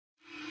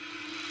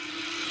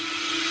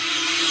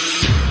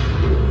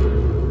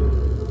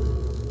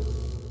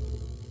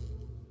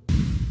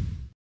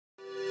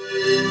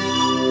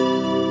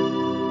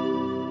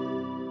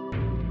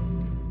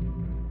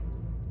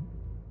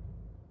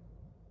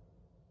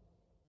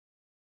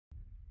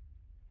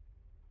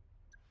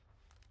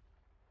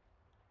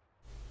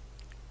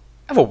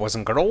Hello boys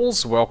and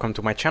girls, welcome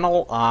to my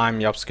channel. I'm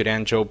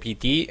Nvida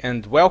GT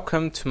and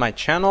welcome to my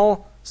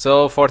channel.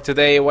 So for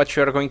today what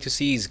you are going to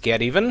see is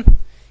Get Even.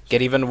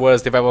 Get Even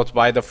was developed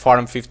by the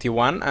Farm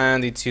 51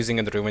 and it's using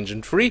Unreal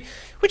Engine 3,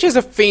 which is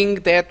a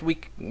thing that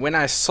when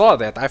I saw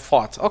that I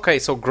thought, okay,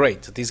 so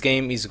great, this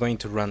game is going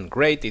to run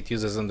great, it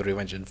uses Unreal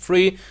Engine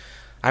 3.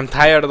 I'm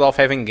tired of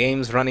having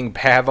games running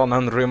bad on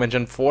Unreal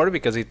Engine 4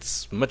 because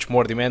it's much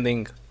more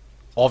demanding,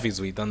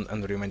 obviously, than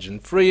Unreal Engine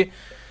 3.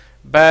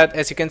 But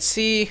as you can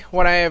see,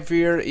 what I have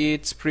here,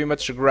 it's pretty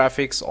much the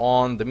graphics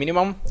on the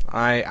minimum.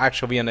 I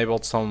actually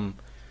enabled some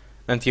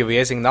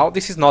anti-aliasing now.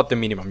 This is not the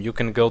minimum, you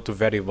can go to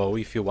very low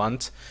if you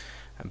want.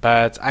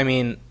 But I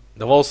mean,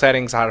 the low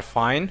settings are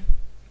fine,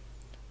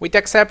 with the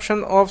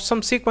exception of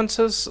some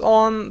sequences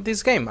on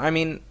this game. I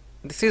mean,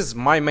 this is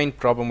my main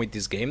problem with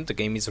this game. The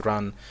game is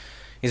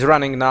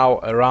running now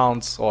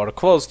around or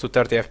close to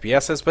 30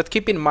 FPS, but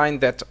keep in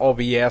mind that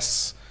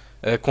OBS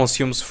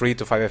consumes 3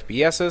 to 5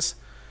 FPS.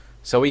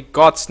 So we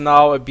got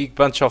now a big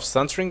bunch of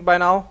stuttering by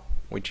now,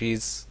 which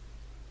is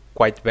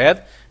quite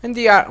bad, and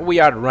we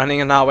are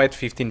running now at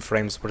 15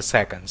 frames per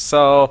second.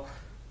 So,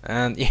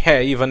 and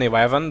yeah, even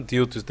 11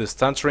 due to the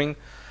stuttering.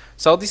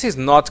 So this is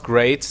not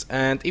great,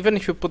 and even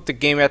if you put the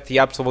game at the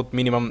absolute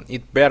minimum,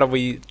 it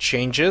barely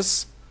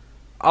changes.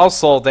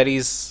 Also, there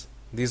is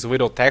these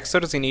little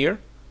textures in here,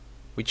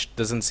 which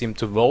doesn't seem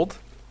to load,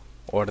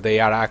 or they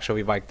are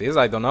actually like this,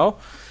 I don't know.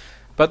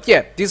 But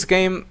yeah, this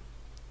game,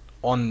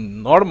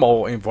 on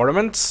normal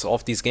environments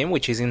of this game,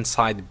 which is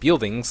inside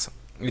buildings,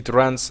 it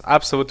runs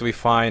absolutely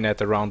fine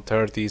at around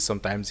 30,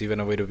 sometimes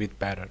even a little bit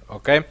better,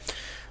 okay?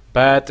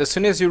 But as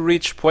soon as you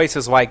reach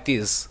places like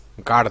this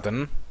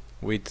garden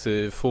with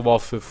full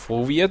of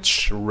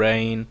foliage,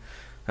 rain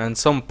and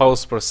some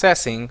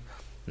post-processing,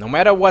 no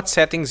matter what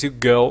settings you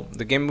go,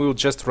 the game will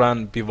just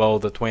run below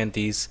the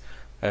 20s,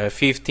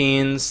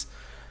 15s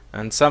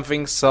and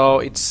something, so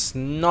it's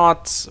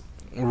not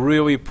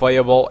really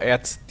playable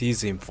at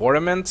these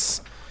environments.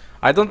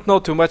 I don't know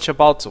too much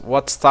about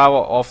what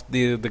style of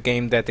the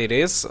game that it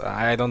is.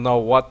 I don't know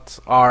what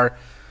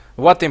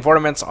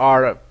environments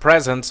are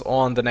present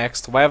on the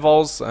next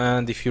levels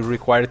and if you're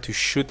required to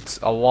shoot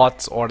a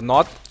lot or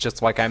not,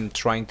 just like I'm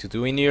trying to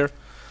do in here.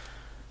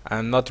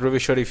 I'm not really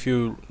sure if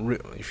you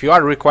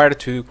are required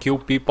to kill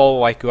people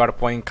like you are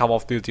playing Call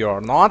of Duty or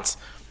not.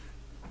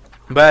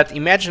 But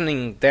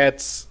imagining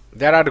that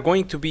there are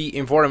going to be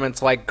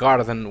environments like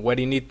garden where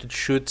you need to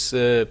shoot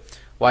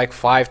like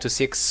 5 to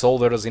 6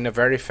 soldiers in a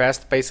very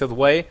fast-paced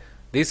way.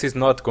 This is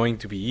not going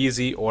to be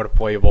easy or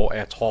playable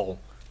at all,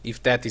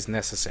 if that is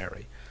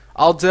necessary.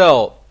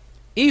 Although,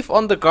 if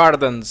on the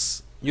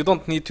gardens you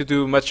don't need to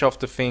do much of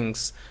the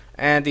things,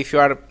 and if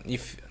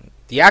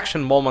the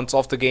action moments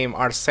of the game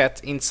are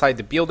set inside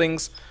the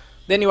buildings,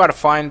 then you are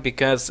fine,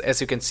 because as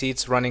you can see,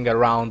 it's running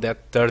around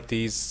at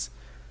 30s,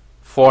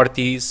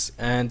 40s,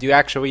 and you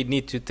actually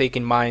need to keep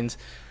in mind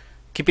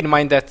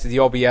that the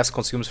OBS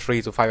consumes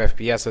 3 to 5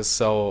 FPS,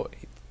 so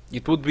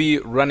it would be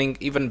running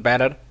even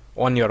better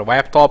on your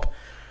laptop.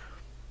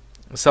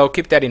 So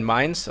keep that in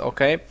mind,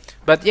 okay?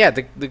 But yeah,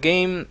 the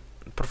game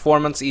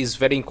performance is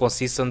very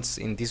inconsistent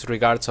in this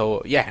regard.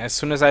 So yeah, as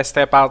soon as I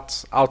step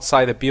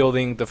outside the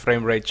building, the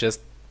frame rate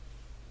just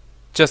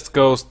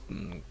goes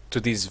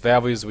to these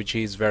values, which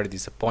is very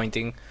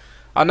disappointing.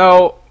 I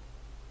know.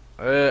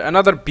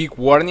 Another big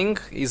warning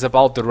is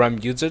about the RAM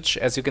usage.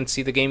 As you can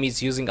see, the game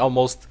is using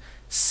almost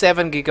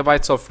 7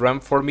 GB of RAM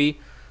for me.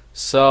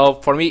 So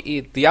for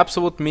me, the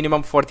absolute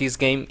minimum for this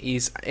game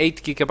is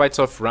 8 GB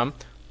of RAM.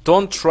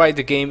 Don't try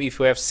the game if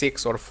you have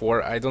 6 or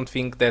 4. I don't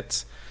think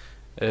that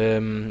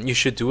you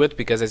should do it,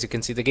 because as you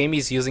can see, the game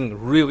is using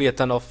really a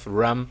ton of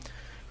RAM.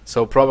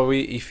 So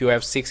probably if you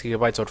have 6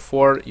 GB or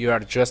 4, you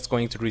are just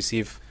going to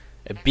receive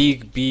a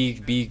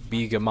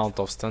big amount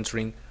of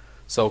stuttering.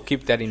 So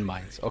keep that in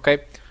mind, okay?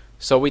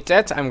 So with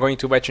that, I'm going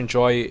to let you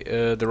enjoy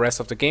the rest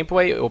of the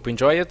gameplay. Hope you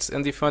enjoy it,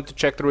 and if you want to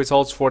check the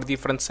results for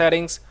different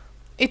settings,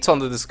 it's on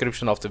the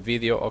description of the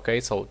video, okay?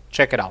 So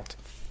check it out.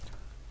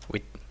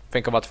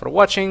 Thank you a lot for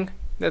watching,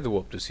 and I do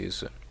hope to see you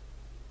soon.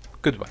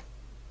 Goodbye.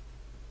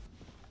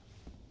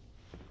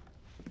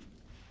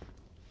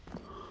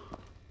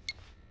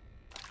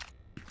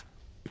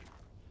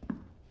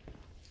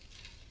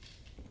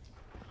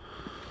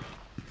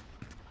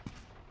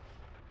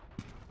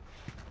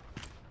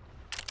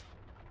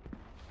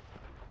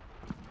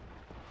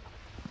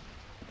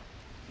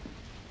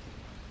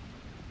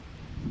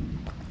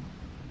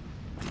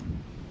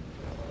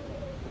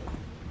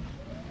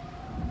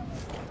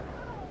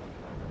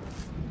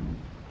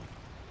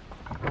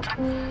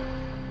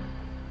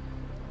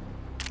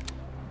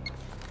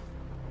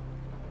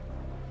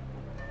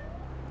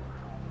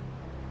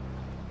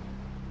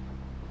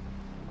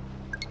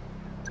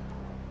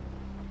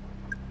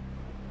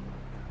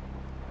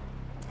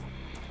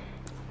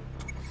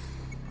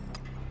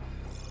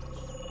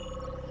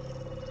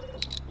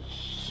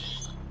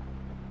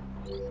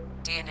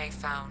 DNA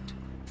found.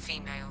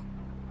 Female.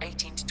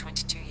 18 to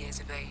 22 years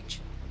of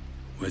age.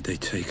 Where'd they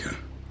take her?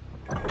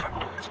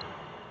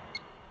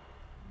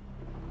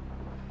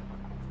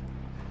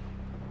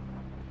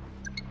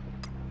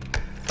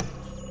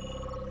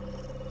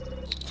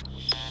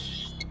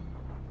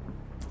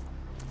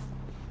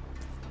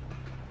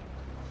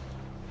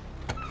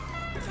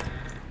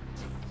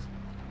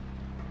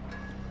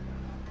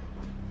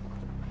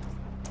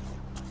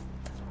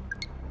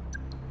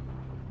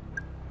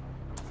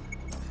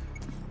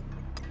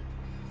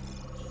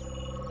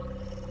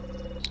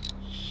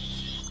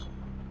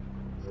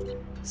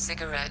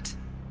 Cigarette.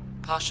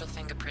 Partial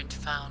fingerprint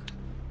found.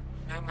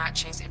 No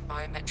matches in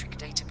biometric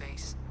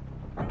database.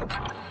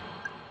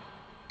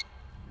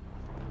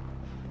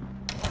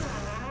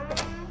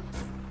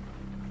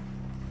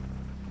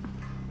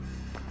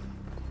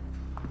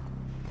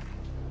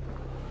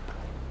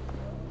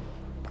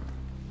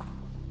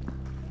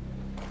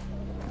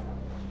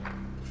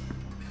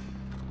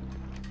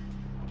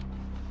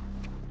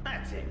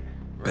 That's it.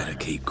 Better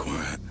keep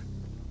quiet.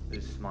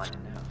 Who's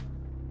smiling now?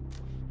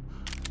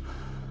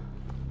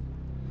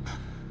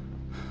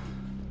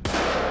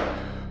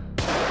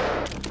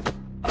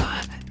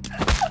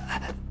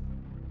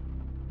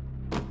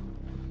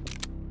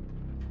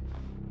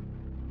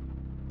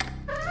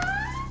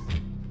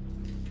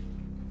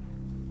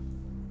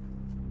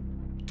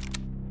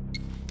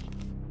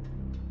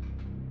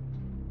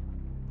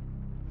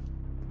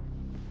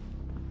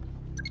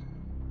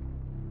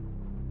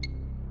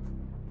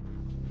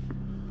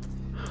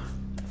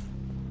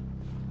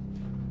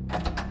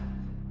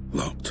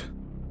 Locked.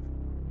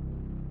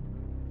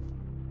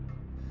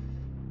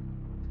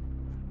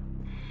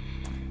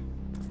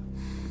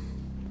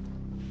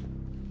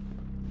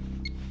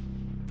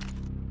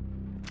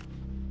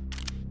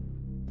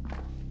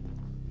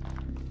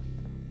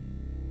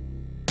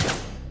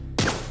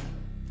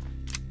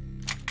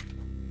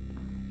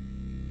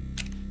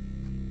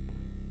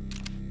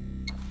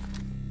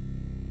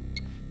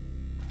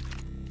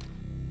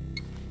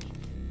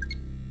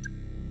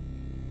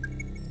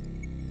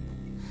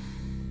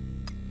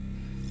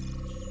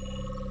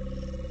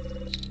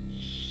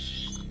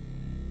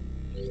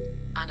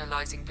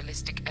 Analyzing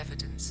ballistic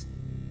evidence.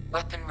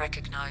 Weapon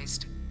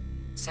recognized.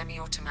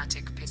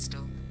 Semi-automatic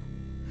pistol.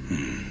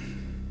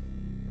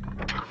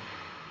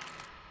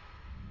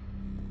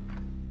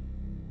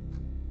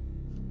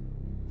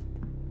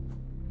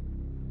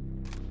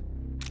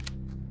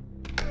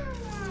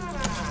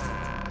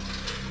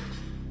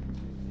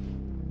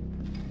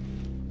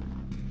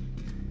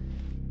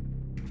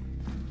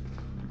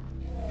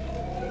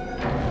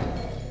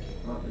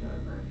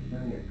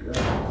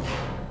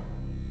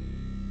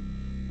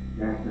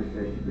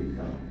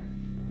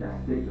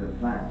 Just stick to the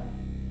plan.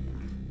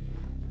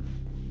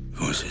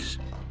 Voices.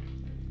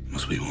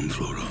 Must be one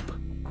floor up.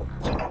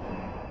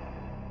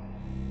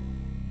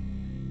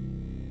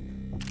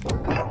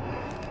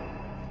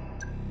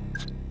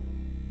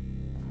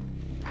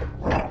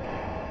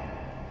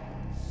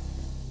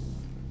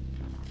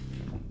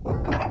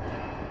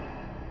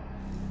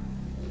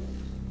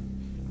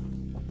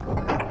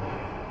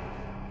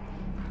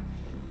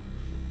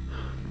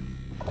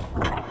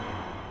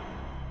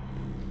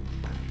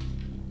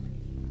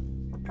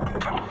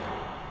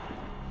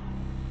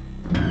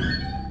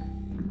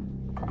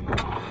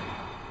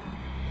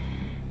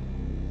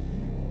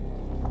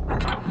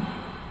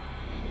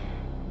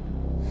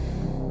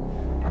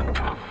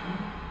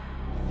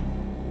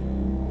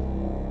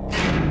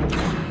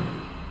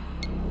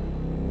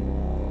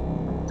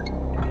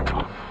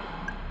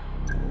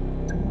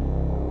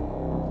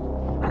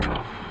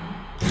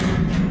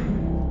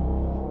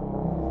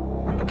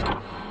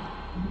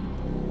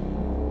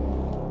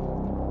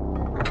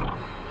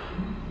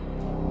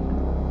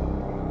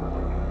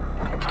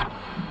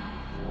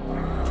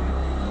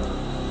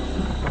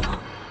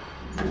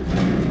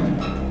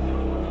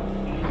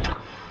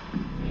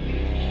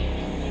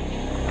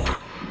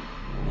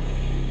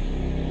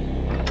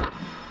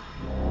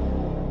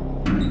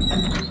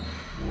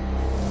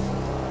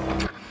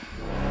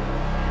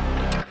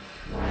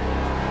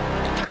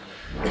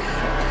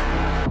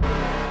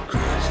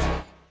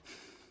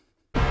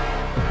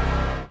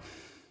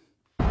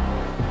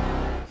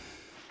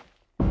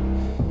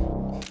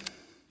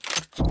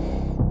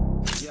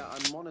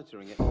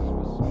 Monitoring it as we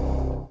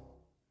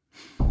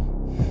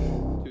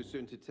speak. Too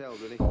soon to tell,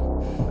 really.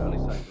 Early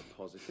signs are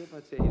positive.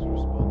 I'd say he's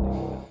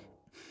responding.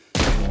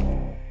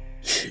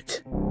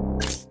 Shit.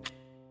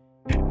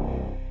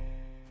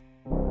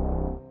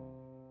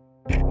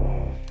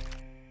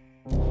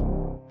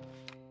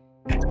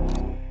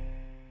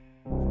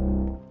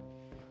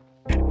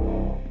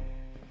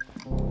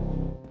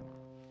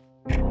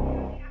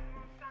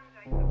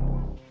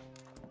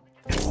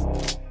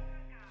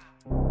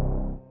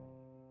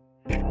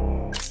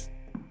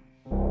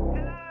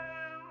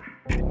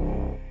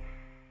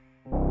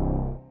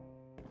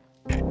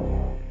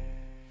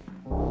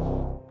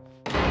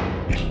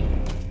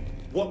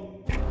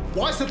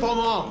 Why is the bomb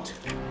armed?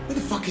 Where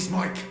the fuck is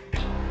Mike?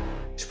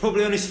 He's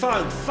probably on his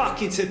phone.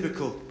 Fucking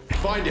typical.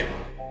 Find him.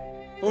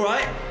 All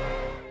right.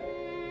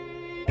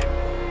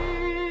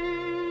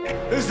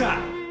 Who's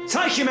that?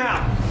 Take him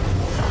out.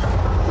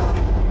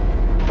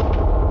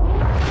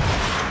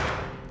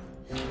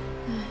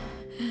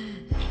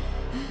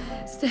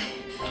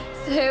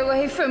 Stay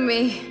away from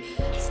me.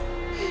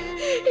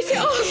 Is it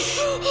off?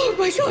 Oh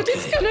my God,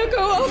 it's gonna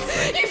go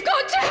off. You've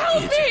got to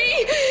help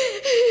me.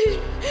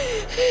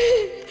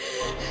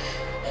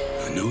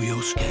 I know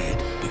you're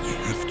scared, but you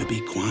have to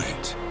be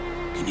quiet.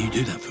 Can you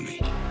do that for me?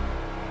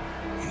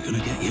 I'm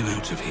gonna get you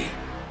out of here.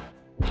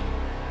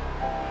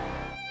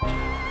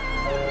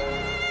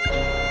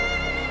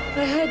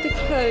 I heard the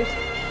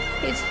code.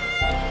 It's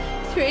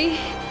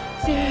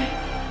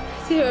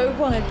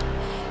 3001.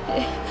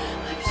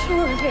 I'm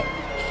sure of it.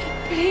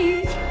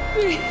 Please,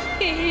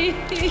 please.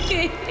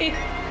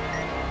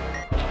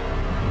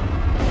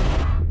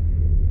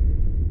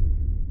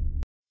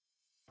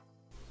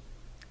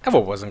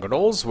 Hello boys and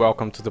girls,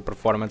 welcome to the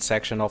performance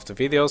section of the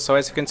video. So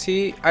as you can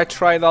see, I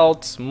tried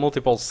out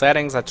multiple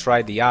settings. I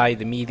tried the high,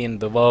 the medium,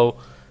 the low,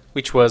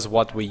 which was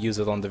what we used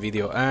on the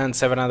video, and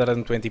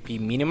 720p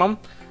minimum.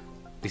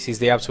 This is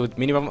the absolute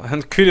minimum.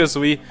 And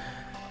curiously,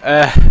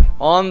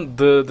 on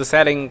the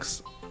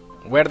settings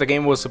where the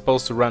game was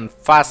supposed to run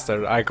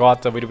faster, I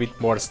got a little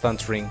bit more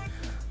stuttering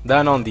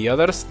than on the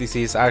others. This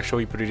is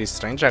actually pretty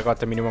strange. I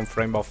got a minimum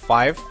frame of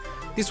 5.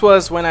 This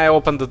was when I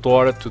opened the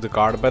door to the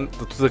garden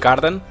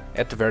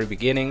at the very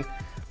beginning,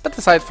 but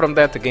aside from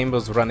that the game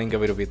was running a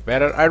little bit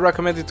better. I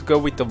recommend you to go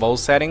with the low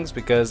settings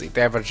because it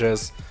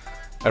averages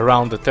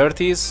around the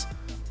 30s,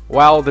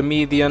 while the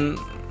median,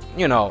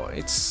 you know,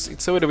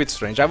 it's a little bit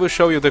strange. I will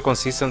show you the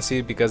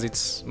consistency because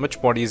it's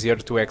much more easier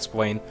to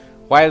explain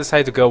why I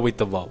decided to go with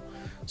the low.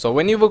 So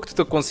when you look to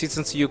the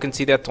consistency, you can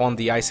see that on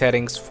the high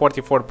settings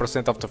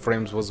 44% of the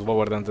frames was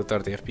lower than the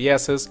 30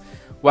 FPS,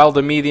 while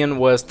the median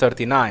was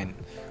 39.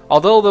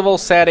 Although the low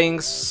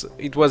settings,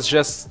 it was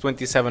just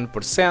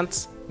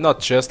 27%, not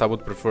just, I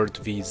would prefer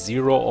to be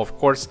 0 of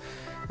course,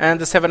 and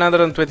the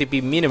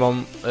 720p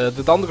minimum,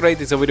 the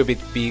downgrade is a little bit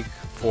big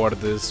for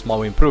the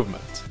small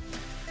improvement.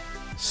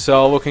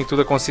 So looking to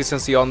the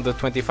consistency on the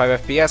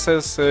 25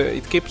 FPS,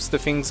 it keeps the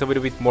things a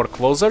little bit more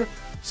closer,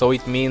 so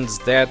it means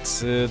that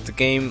the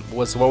game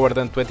was lower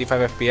than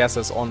 25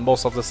 FPS on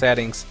most of the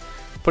settings,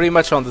 pretty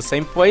much on the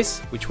same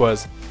place, which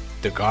was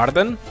the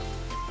garden.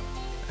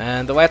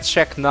 And let's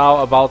check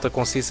now about the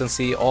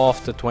consistency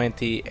of the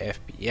 20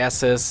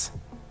 FPS.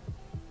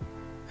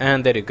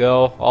 And there you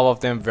go, all of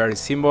them very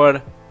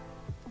similar,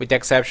 with the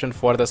exception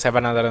for the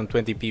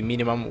 720p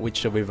minimum,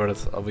 which delivered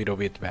a little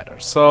bit better.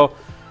 So,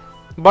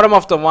 bottom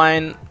of the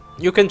line,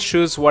 you can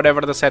choose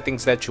whatever the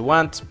settings that you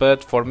want,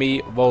 but for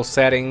me, low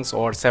settings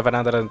or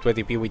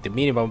 720p with the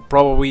minimum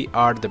probably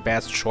are the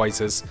best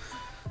choices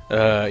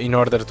in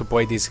order to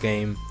play this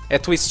game,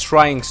 at least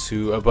trying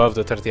to above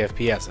the 30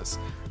 FPS.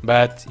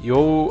 But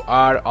you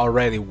are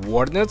already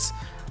warned,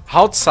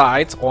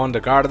 outside on the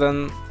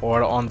garden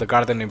or on the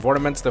garden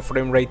environments the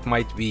frame rate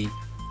might be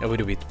a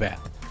little bit bad.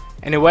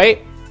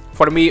 Anyway,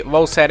 for me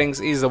low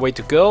settings is the way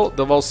to go.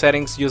 The low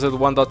settings used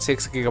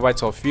 1.6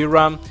 GB of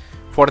VRAM.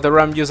 For the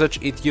RAM usage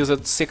it used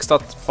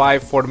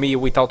 6.5 for me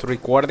without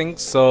recording,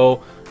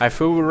 so I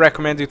fully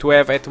recommend you to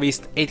have at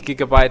least 8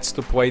 GB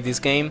to play this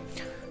game.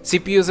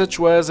 CPU usage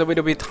was a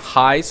little bit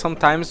high,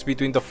 sometimes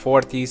between the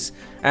 40s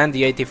and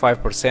the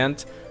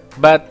 85%,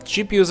 but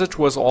GPU usage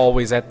was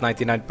always at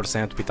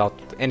 99% without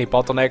any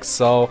bottlenecks,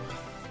 so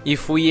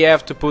if we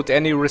have to put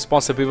any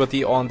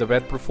responsibility on the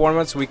bad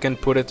performance, we can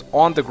put it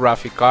on the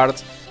graphic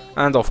card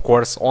and of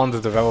course on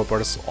the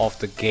developers of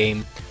the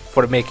game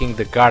for making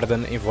the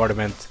garden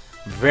environment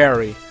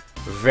very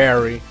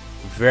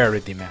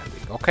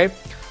demanding. Okay,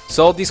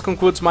 so this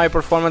concludes my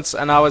performance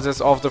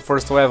analysis of the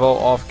first level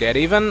of Get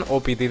Even.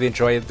 Hope you did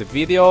enjoy the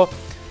video.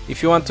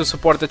 If you want to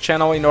support the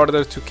channel in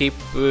order to keep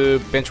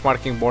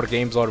benchmarking more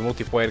games or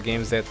multiplayer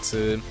games that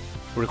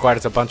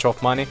requires a bunch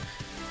of money,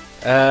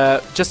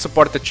 just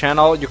support the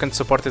channel. You can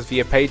support it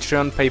via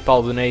Patreon,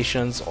 PayPal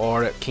donations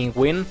or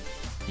KingWin.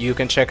 You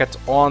can check it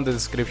on the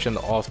description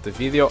of the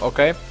video,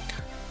 okay?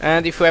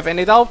 And if you have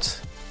any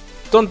doubt,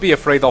 don't be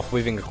afraid of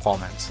leaving a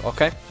comment,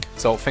 okay?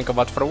 So thank you a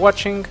lot for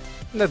watching,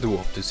 and I do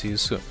hope to see you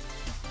soon.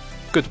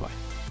 Goodbye.